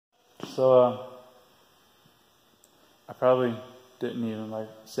So I probably didn't even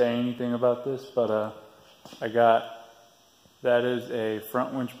say anything about this, but that is a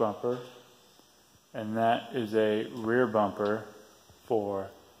front winch bumper, and that is a rear bumper for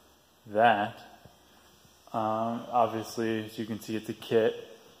that. Obviously, as you can see, it's a kit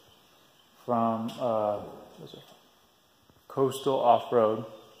from Coastal Off-Road.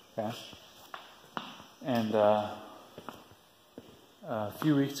 Okay. And a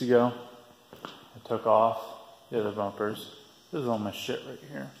few weeks ago, I took off the other bumpers. This is all my shit right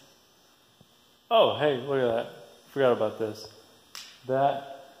here. Oh, hey, look at that. Forgot about this.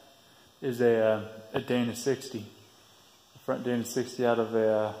 That is a Dana 60. A front Dana 60 out of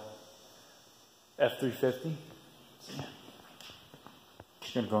a F350. Yeah.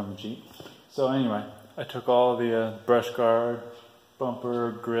 Gonna go in the Jeep. So anyway, I took all the brush guard,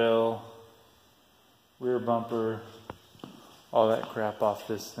 bumper, grill, rear bumper, all that crap off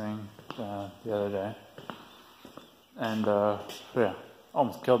this thing the other day. And yeah,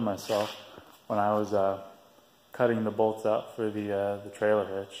 almost killed myself when I was cutting the bolts out for the trailer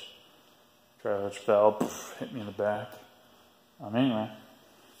hitch. Trailer hitch fell, hit me in the back. Anyway,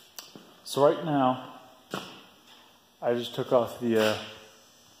 so right now, I just took off they're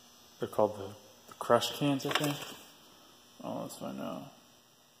called the crush cans, I think. Oh, that's what I know.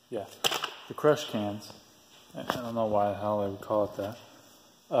 Yeah, the crush cans. I don't know why the hell they would call it that.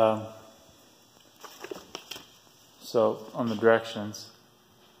 So on the directions,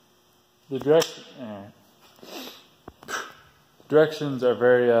 directions are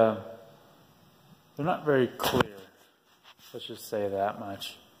very, they're not very clear. Let's just say that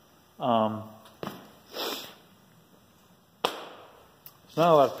much. There's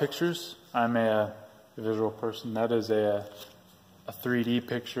not a lot of pictures. I'm a visual person. That is a 3D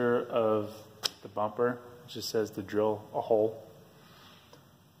picture of the bumper. It just says to drill a hole.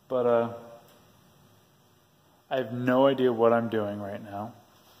 But I have no idea what I'm doing right now.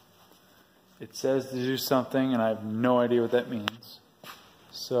 It says to do something, and I have no idea what that means.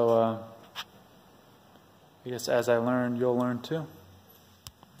 So I guess as I learn, you'll learn too.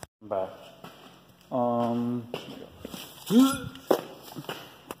 I'm back.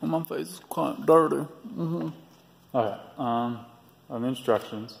 My face is quite dirty. Okay. On the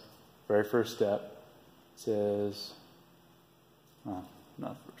instructions, very first step says, oh,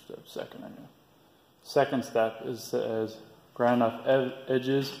 not first step, second, I know. Second step says grind off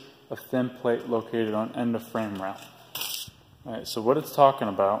edges of thin plate located on end of frame rail. Alright, so what it's talking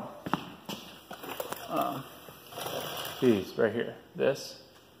about, these right here, this,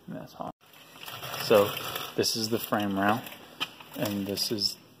 and that's hot. So this is the frame rail, and this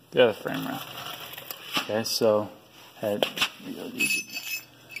is the other frame rail. Okay, so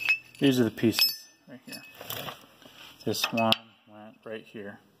these are the pieces right here. This one went right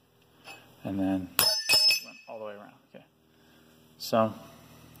here, and then went all the way around. Okay, so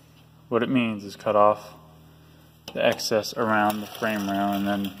what it means is cut off the excess around the frame rail, and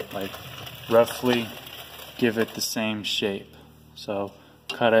then roughly give it the same shape. So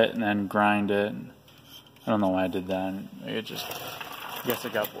cut it and then grind it. I don't know why I did that. I guess I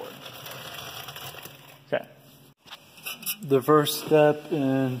got bored. Okay. The first step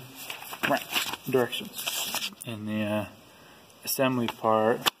in directions. In the assembly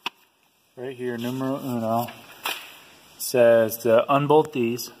part, right here, numero uno, says to unbolt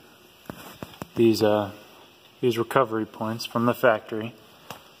these recovery points from the factory.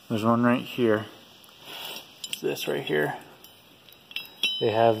 There's one right here. It's this right here. They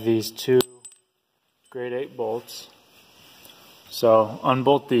have these two grade 8 bolts. So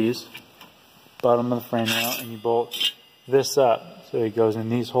unbolt these, bottom of the frame rail, and you bolt this up. So it goes in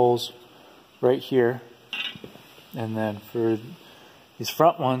these holes right here. And then for these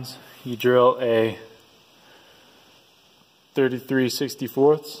front ones, you drill a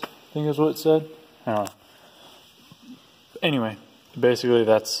 33/64, I think is what it said. I don't know. Anyway, basically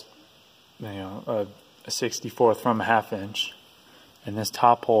that's a 64th from a 1/2 inch. And this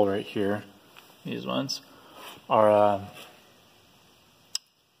top hole right here, these ones, are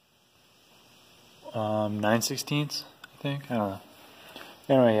 9/16, I think. I don't know.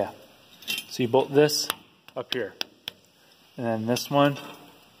 Anyway, yeah. So you bolt this up here, and then this one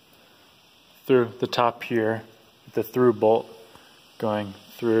through the top here, with the through bolt going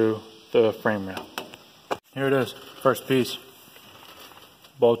through the frame rail. Here it is, first piece.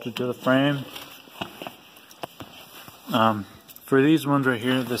 Bolted to the frame. For these ones right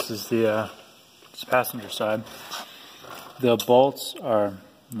here, this is the passenger side. The bolts are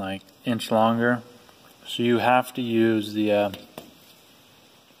inch longer, so you have to use the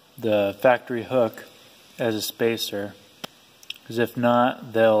factory hook as a spacer, because if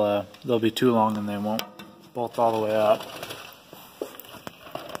not, they'll be too long and they won't bolt all the way up.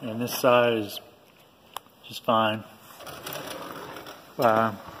 And this side is just fine.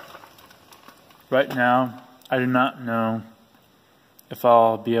 Right now, I do not know if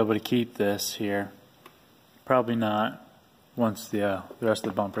I'll be able to keep this here. Probably not once the rest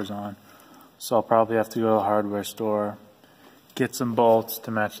of the bumper's on. So I'll probably have to go to the hardware store, get some bolts to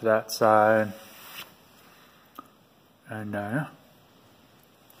match that side. And yeah.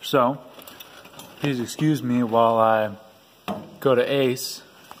 So, please excuse me while I go to Ace,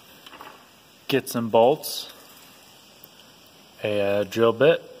 get some bolts, a drill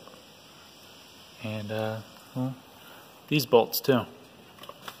bit, and well, these bolts too.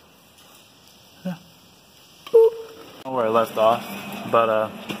 Yeah. I don't know where I left off, but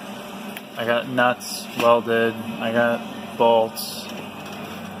I got nuts welded, I got bolts,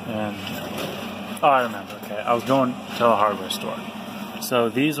 and oh, I remember. Okay, I was going to the hardware store. So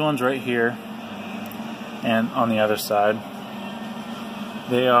these ones right here, and on the other side,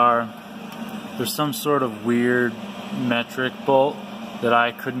 there's some sort of weird metric bolt that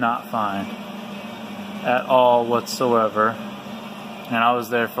I could not find at all whatsoever, and I was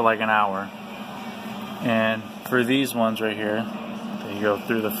there for like an hour. And for these ones right here, they go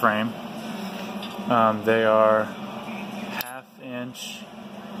through the frame. They are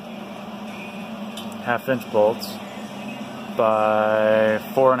half inch bolts by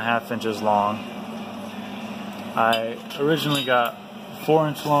 4.5 inches long. I originally got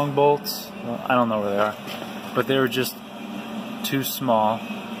 4-inch long bolts. Well, I don't know where they are, but they were just too small,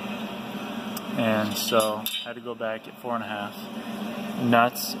 and so I had to go back at 4.5.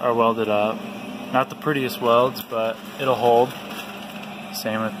 Nuts are welded up. Not the prettiest welds, but it'll hold.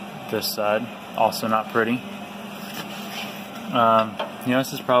 Same with this side. Also not pretty. You know,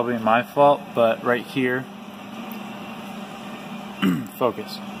 this is probably my fault, but right here,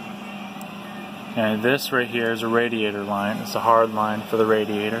 focus. And this right here is a radiator line. It's a hard line for the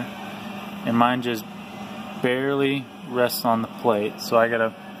radiator. And mine just barely rests on the plate, so I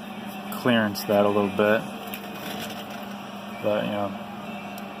gotta clearance that a little bit. But, you know,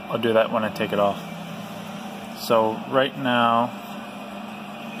 I'll do that when I take it off. So right now,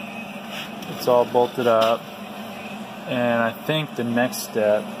 it's all bolted up. And I think the next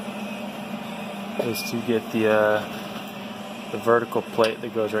step is to get the vertical plate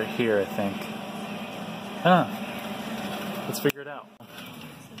that goes right here, I think. Let's figure it out.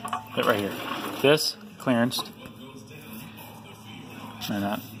 It right here. This, clearanced. And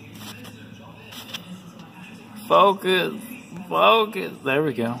that. Focus! Focus! There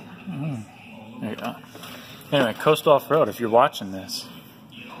we go. There you go. Anyway, Coast Off-Road, if you're watching this,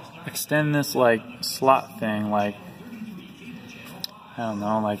 extend this like slot thing like, I don't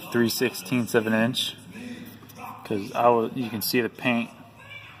know, like 3/16 of an inch, because you can see the paint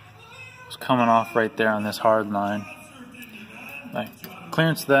was coming off right there on this hard line. Like,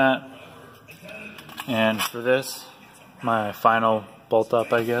 clearance that, and for this, my final bolt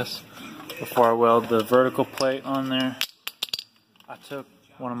up, I guess, before I weld the vertical plate on there, I took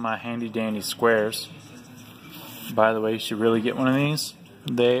one of my handy dandy squares. By the way, you should really get one of these.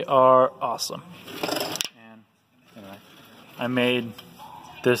 They are awesome. And anyway, I made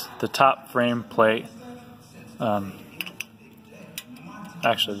the top frame plate.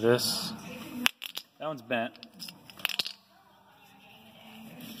 Actually, that one's bent.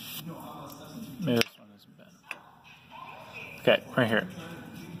 Maybe this one isn't bent. Okay, right here.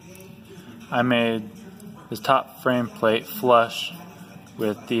 I made this top frame plate flush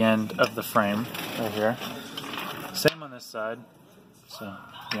with the end of the frame right here. Same on this side. So,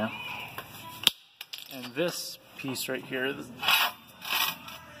 yeah. And this piece right here.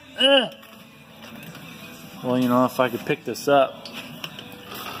 Well, you know, if I could pick this up.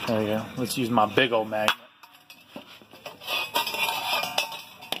 There we go. Let's use my big old magnet.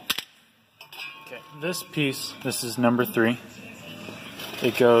 Okay, this piece, this is number 3.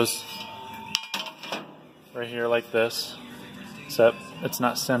 It goes right here like this, except it's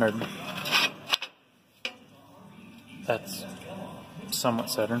not centered. That's somewhat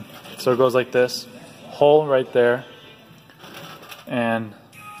centered. So it goes like this, hole right there, and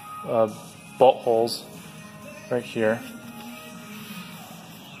bolt holes right here,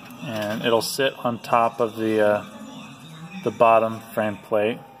 and it'll sit on top of the bottom frame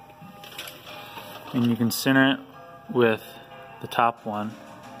plate, and you can center it with the top one.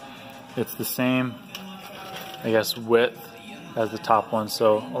 It's the same, I guess, width as the top one,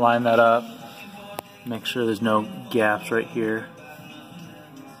 so line that up, make sure there's no gaps right here.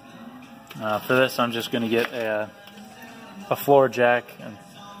 For this, I'm just going to get a floor jack and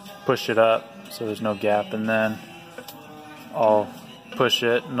push it up so there's no gap, and then I'll push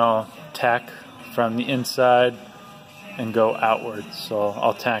it and I'll tack from the inside and go outwards. So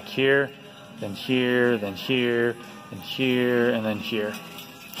I'll tack here, then here, then here, and here, and then here.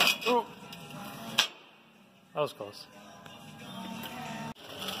 Oh, that was close.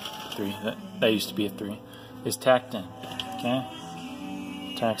 3. That used to be a 3. Is tacked in. Okay.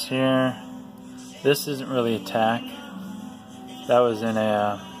 Tacks here. This isn't really a tack. That was in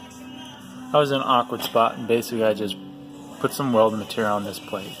an awkward spot, and basically I just put some weld material on this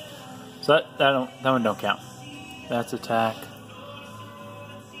plate. So that one don't count. That's a tack.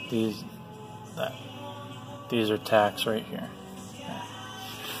 These are tacks right here. Okay.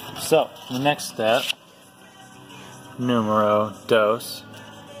 So the next step, numero dos.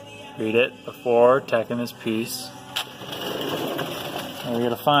 Read it before tacking this piece. And we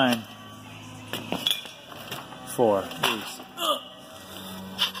gotta find 4 of these.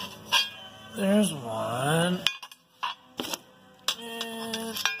 There's one.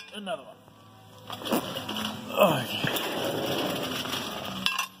 And another one. Okay.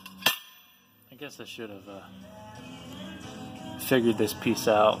 I guess I should have figured this piece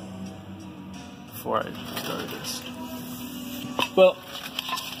out before I started this. Well,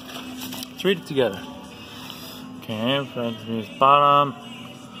 let's read it together. Okay, parentheses bottom,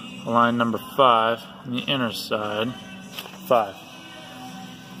 line number 5 on the inner side. 5.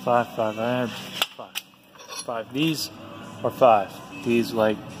 5, 5, I had 5. 5. These are 5. These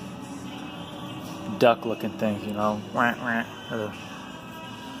like duck looking things, you know, or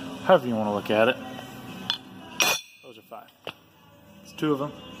however you want to look at it. Those are 5. It's 2 of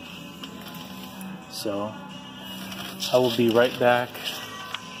them. So I will be right back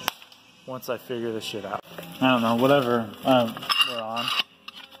once I figure this shit out. I don't know, whatever we're on.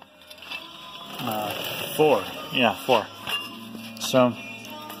 4. Yeah, 4. So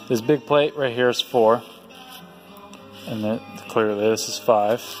this big plate right here is 4. And then clearly this is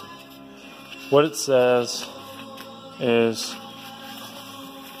 5. What it says is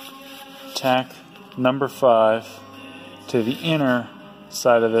tack number 5 to the inner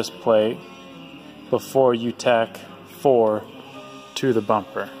side of this plate before you tack 4 to the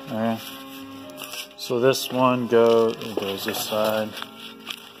bumper. Okay? So this one goes this side.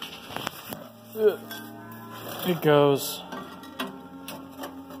 It goes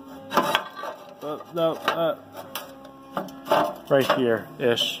right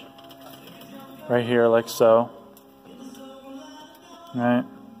here-ish. Right here, like so. Right?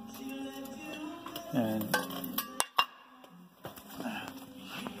 And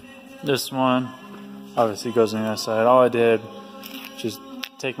this one obviously goes on the other side. All I did, just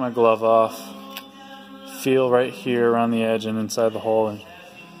take my glove off, feel right here around the edge and inside the hole, and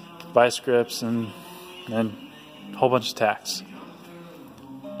vice grips, and then a whole bunch of tacks.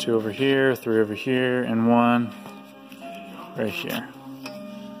 2 over here, 3 over here, and 1 right here.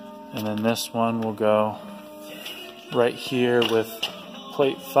 And then this one will go right here with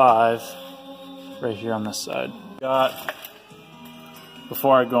plate 5 right here on this side.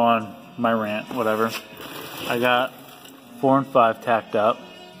 Before I go on my rant, whatever, I got 4 and 5 tacked up.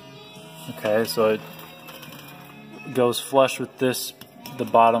 Okay, so it goes flush with this, the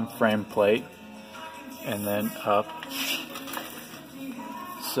bottom frame plate, and then up.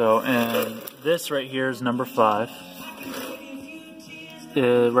 So, and this right here is number 5.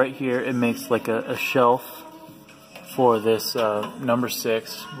 Right here it makes like a shelf for this number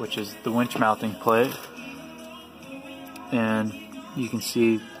 6, which is the winch mounting plate. And you can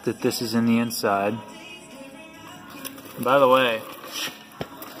see that this is in the inside. And by the way,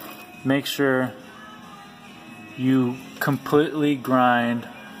 make sure you completely grind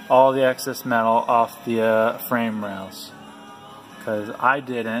all the excess metal off the frame rails, because I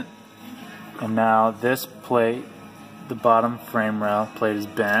didn't, and now this plate, the bottom frame rail plate, is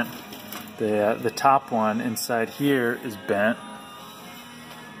bent. The top one inside here is bent.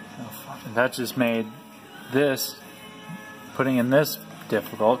 And that just made this, putting in this,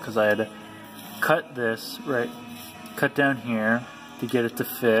 difficult, because I had to cut this cut down here to get it to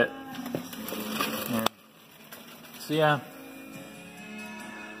fit. And so yeah,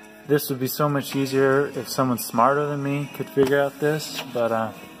 this would be so much easier if someone smarter than me could figure out this, but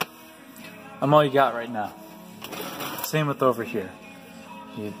I'm all you got right now. Same with over here.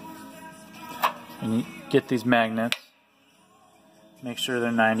 And you get these magnets, make sure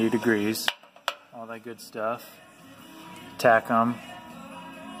they're 90 degrees, all that good stuff, tack them,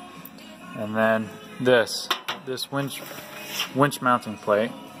 and then this winch mounting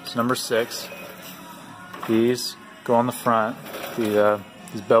plate, it's number 6. These go on the front,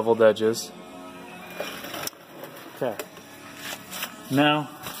 these beveled edges. Okay, now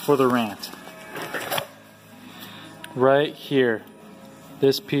for the rant. right here.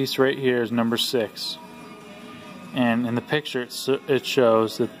 This piece right here is number 6. And in the picture it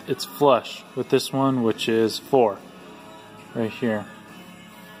shows that it's flush with this one, which is 4. Right here.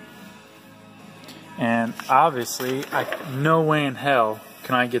 And obviously, no way in hell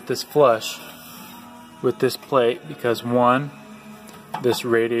can I get this flush with this plate because 1, this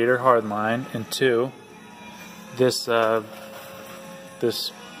radiator hardline, and 2, this I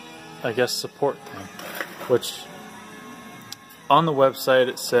guess support thing, which on the website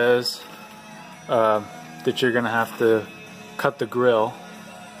it says that you're gonna have to cut the grill,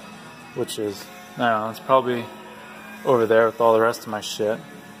 which is, I don't know, it's probably over there with all the rest of my shit.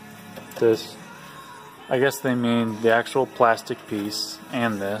 This, I guess they mean the actual plastic piece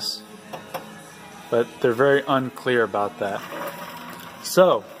and this, but they're very unclear about that.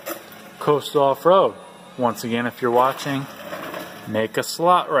 So, Coastal Off-Road, once again, if you're watching, make a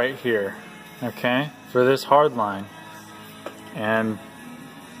slot right here, okay, for this hard line. And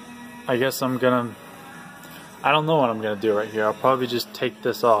I guess I don't know what I'm gonna do right here. I'll probably just take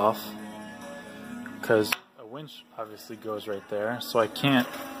this off because a winch obviously goes right there, so I can't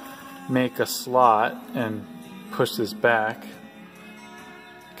make a slot and push this back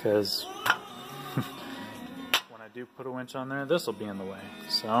because when I do put a winch on there, this will be in the way.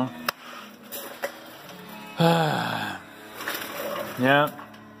 So yeah,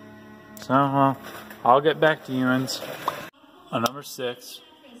 so well, I'll get back to humans. On number 6,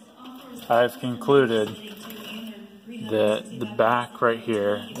 I've concluded that the back right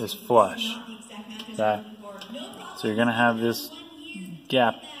here is flush. Okay? So you're gonna have this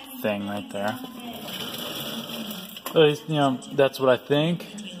gap thing right there. At least, you know, that's what I think.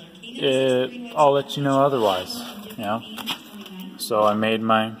 I'll let you know otherwise, you know. So I made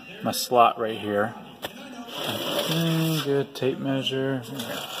my slot right here. Okay, good tape measure.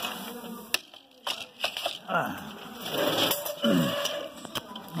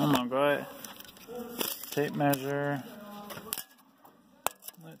 Oh my god. Tape measure.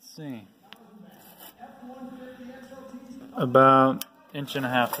 Let's see. About 1.5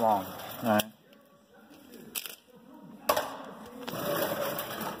 inches long. Alright.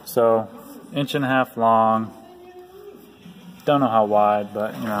 So 1.5 inches long. Don't know how wide,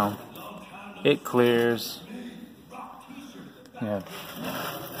 but you know, it clears. Yeah.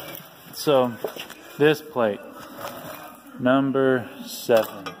 So this plate, number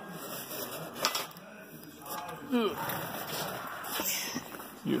 7.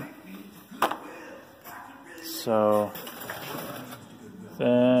 You. So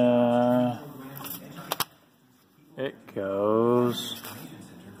it goes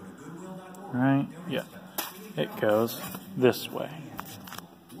right. Yeah, it goes this way,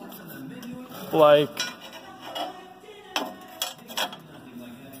 like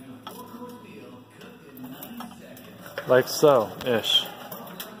so-ish.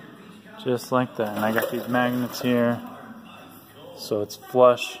 Just like that. And I got these magnets here, so it's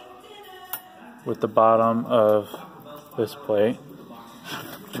flush with the bottom of this plate.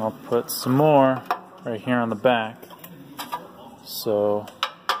 And I'll put some more right here on the back, so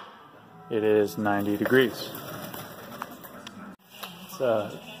it is 90 degrees. It's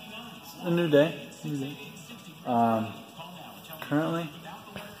a new day. Currently,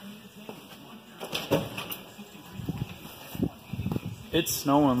 it's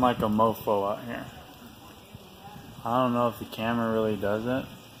snowing like a mofo out here. I don't know if the camera really does it,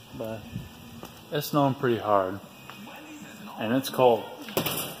 but it's snowing pretty hard. And it's cold.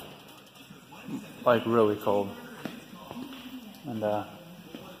 Like really cold. And so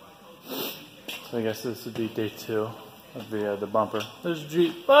I guess this would be day 2 of the bumper. There's a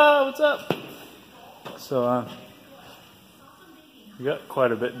Jeep. Oh, what's up? So we got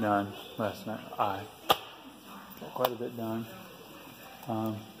quite a bit done last night. I got quite a bit done.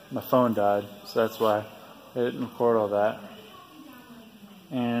 My phone died, so that's why I didn't record all that.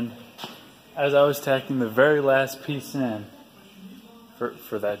 And as I was tacking the very last piece in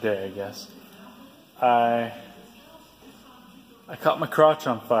for that day, I guess, I caught my crotch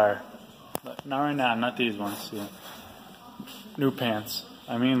on fire. But not right now, not these ones. Yeah. New pants.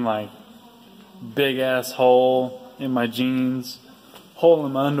 I mean, like, big ass hole in my jeans, hole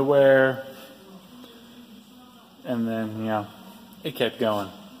in my underwear, and then, you know, it kept going.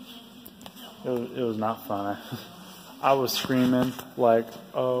 It was not fun. I was screaming like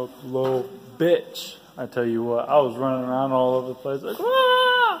a little bitch. I tell you what, I was running around all over the place like,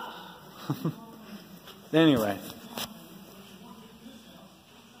 ah! Anyway,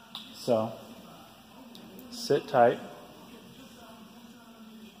 so sit tight.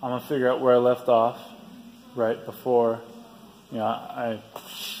 I'm gonna figure out where I left off right before, you know, I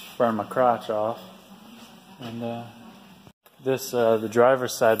burned my crotch off, and this, the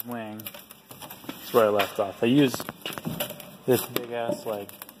driver's side wing is where I left off. I used this big ass, like,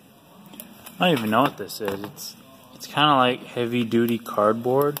 I don't even know what this is. It's kind of like heavy duty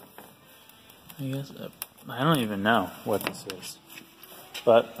cardboard, I guess. I don't even know what this is.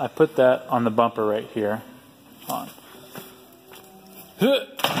 But I put that on the bumper right here. On. Oh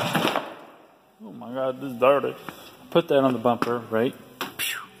my god, this is dirty. Put that on the bumper right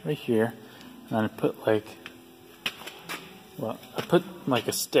here. And then I put like, well, I put like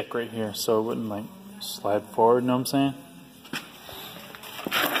a stick right here so it wouldn't like slide forward, you know what I'm saying?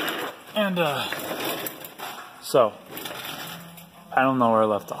 And so I don't know where I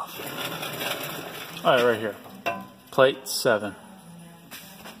left off. Alright, right here. Plate 7.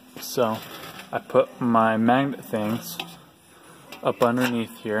 So I put my magnet things up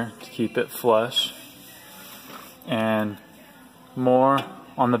underneath here to keep it flush, and more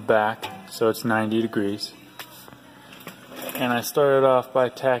on the back so it's 90 degrees. And I started off by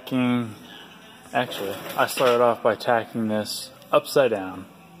tacking, this upside down.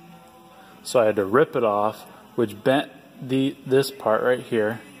 So I had to rip it off, which bent this part right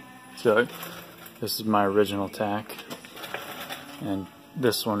here. So this is my original tack, and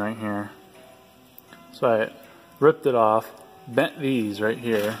this one right here. So I ripped it off, bent these right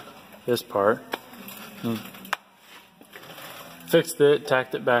here, this part, fixed it,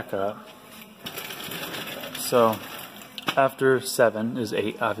 tacked it back up. So after 7 is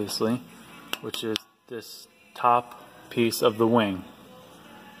 8, obviously, which is this top piece of the wing.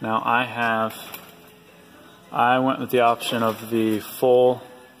 Now I went with the option of the full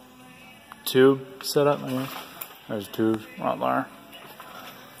tube setup. I guess there's tubes right there.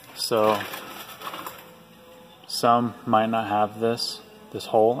 So some might not have this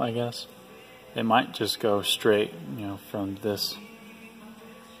hole, I guess. It might just go straight, you know, from this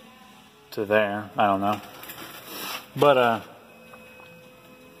to there. I don't know. But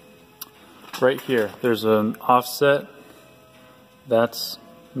right here, there's an offset. That's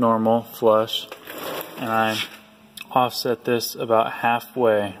normal, flush. And I offset this about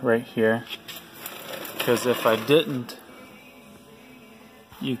halfway right here. Because if I didn't,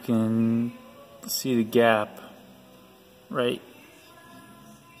 you can see the gap right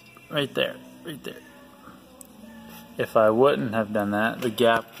there. If I wouldn't have done that, the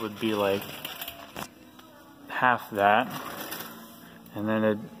gap would be like half that, and then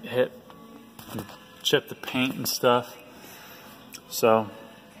it'd hit and chip the paint and stuff. So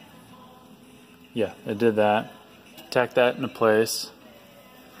yeah, I did that. Tacked that into place.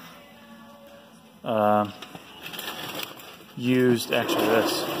 Used actually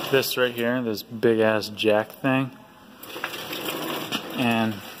this right here, this big ass jack thing,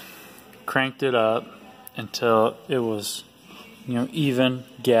 and cranked it up until it was, you know, even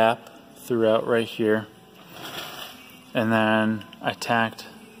gap throughout right here. And then I tacked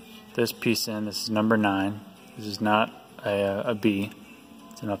this piece in. This is number 9. This is not a B.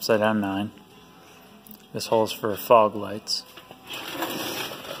 It's an upside down 9. This hole is for fog lights.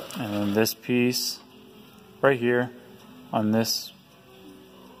 And then this piece right here on this,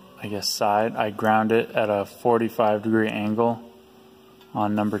 I guess, side, I ground it at a 45-degree angle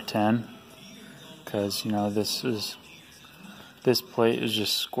on number 10, because, you know, this plate is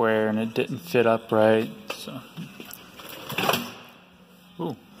just square and it didn't fit up right. So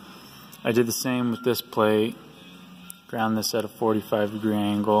I did the same with this plate. Ground this at a 45-degree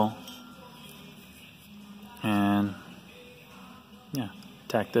angle, and yeah,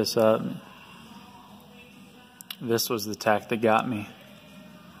 tack this up. This was the tack that got me.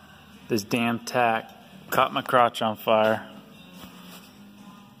 This damn tack caught my crotch on fire.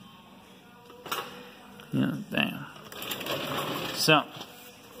 Yeah, damn. So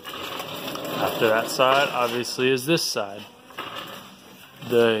after that side, obviously, is this side.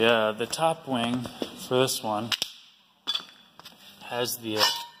 The top wing for this one has the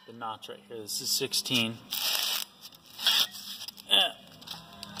notch right here. This is 16.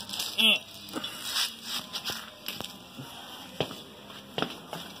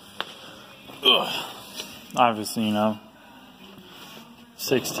 Obviously, you know,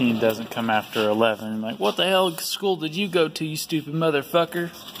 16 doesn't come after 11. Like, what the hell school did you go to, you stupid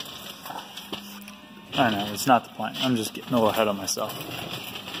motherfucker? I know, it's not the point. I'm just getting a little ahead of myself.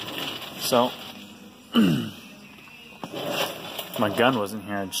 So, if my gun wasn't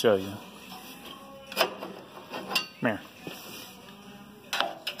here, I'd show you. Come here.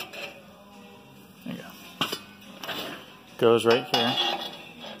 There you go. Goes right here.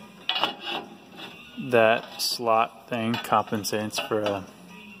 That slot thing compensates for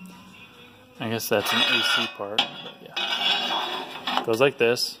I guess that's an AC part, but yeah. Goes like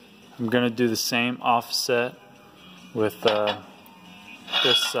this. I'm gonna do the same offset with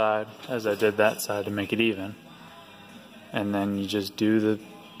this side as I did that side to make it even. And then you just do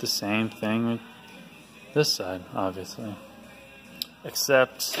the same thing with this side, obviously.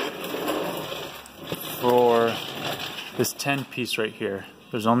 Except for this 10 piece right here.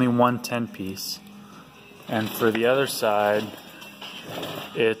 There's only one 10 piece. And for the other side,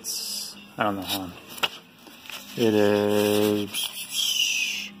 it's, I don't know, hold on. It is,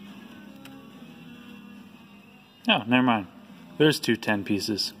 oh, never mind. There's two 10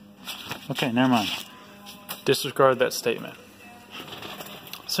 pieces. Okay, never mind. Disregard that statement.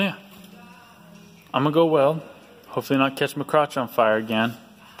 So yeah, I'm gonna go weld. Hopefully not catch my crotch on fire again.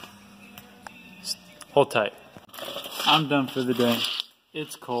 Hold tight. I'm done for the day.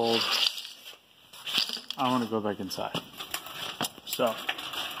 It's cold. I want to go back inside. So,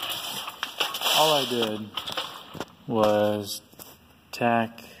 all I did was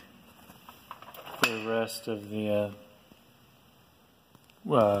tack the rest of the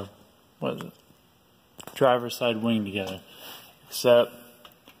what is it? Driver's side wing together, except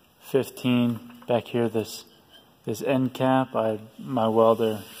 15 back here. This end cap, my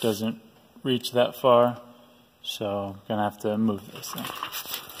welder doesn't reach that far, so I'm gonna have to move this thing.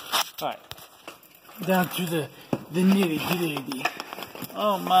 All right, down to the nitty gritty.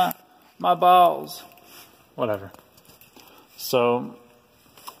 Oh my balls. Whatever. So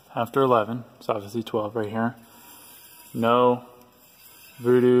after 11, it's obviously 12 right here. No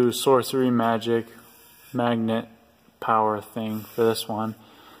voodoo, sorcery, magic, magnet power thing for this one.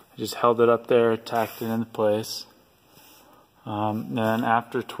 I just held it up there, tacked it into place. Then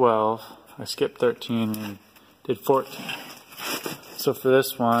after 12, I skipped 13 and did 14. So for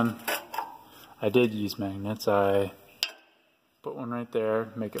this one, I did use magnets. I put one right there,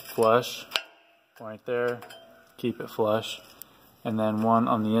 make it flush. One right there, keep it flush. And then one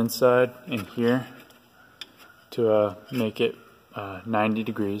on the inside in here to make it 90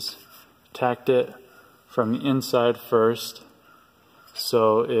 degrees. Tacked it from the inside first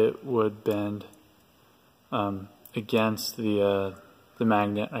so it would bend against the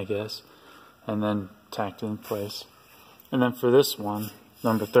magnet, I guess, and then tacked it in place. And then for this one,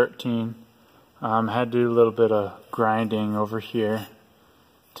 number 13, had to do a little bit of grinding over here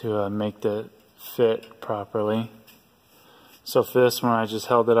to make the fit properly. So for this one, I just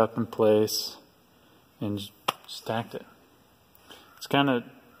held it up in place and stacked it. It's kind of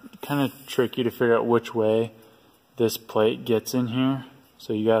tricky to figure out which way this plate gets in here,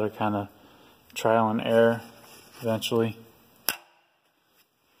 so you got to kind of trial and error eventually.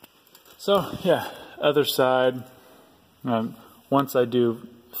 So yeah, other side. Once I do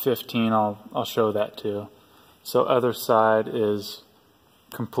 15, I'll show that too. So other side is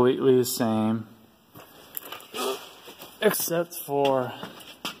completely the same, except for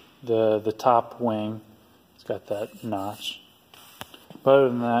the top wing. It's got that notch. But other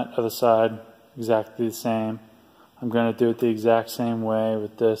than that, other side exactly the same. I'm going to do it the exact same way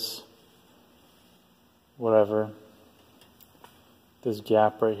with this, whatever, this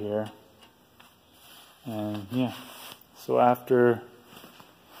gap right here. And yeah, so after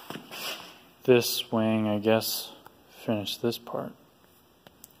this wing, I guess, finish this part.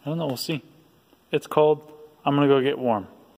 I don't know, we'll see. It's cold. I'm going to go get warm.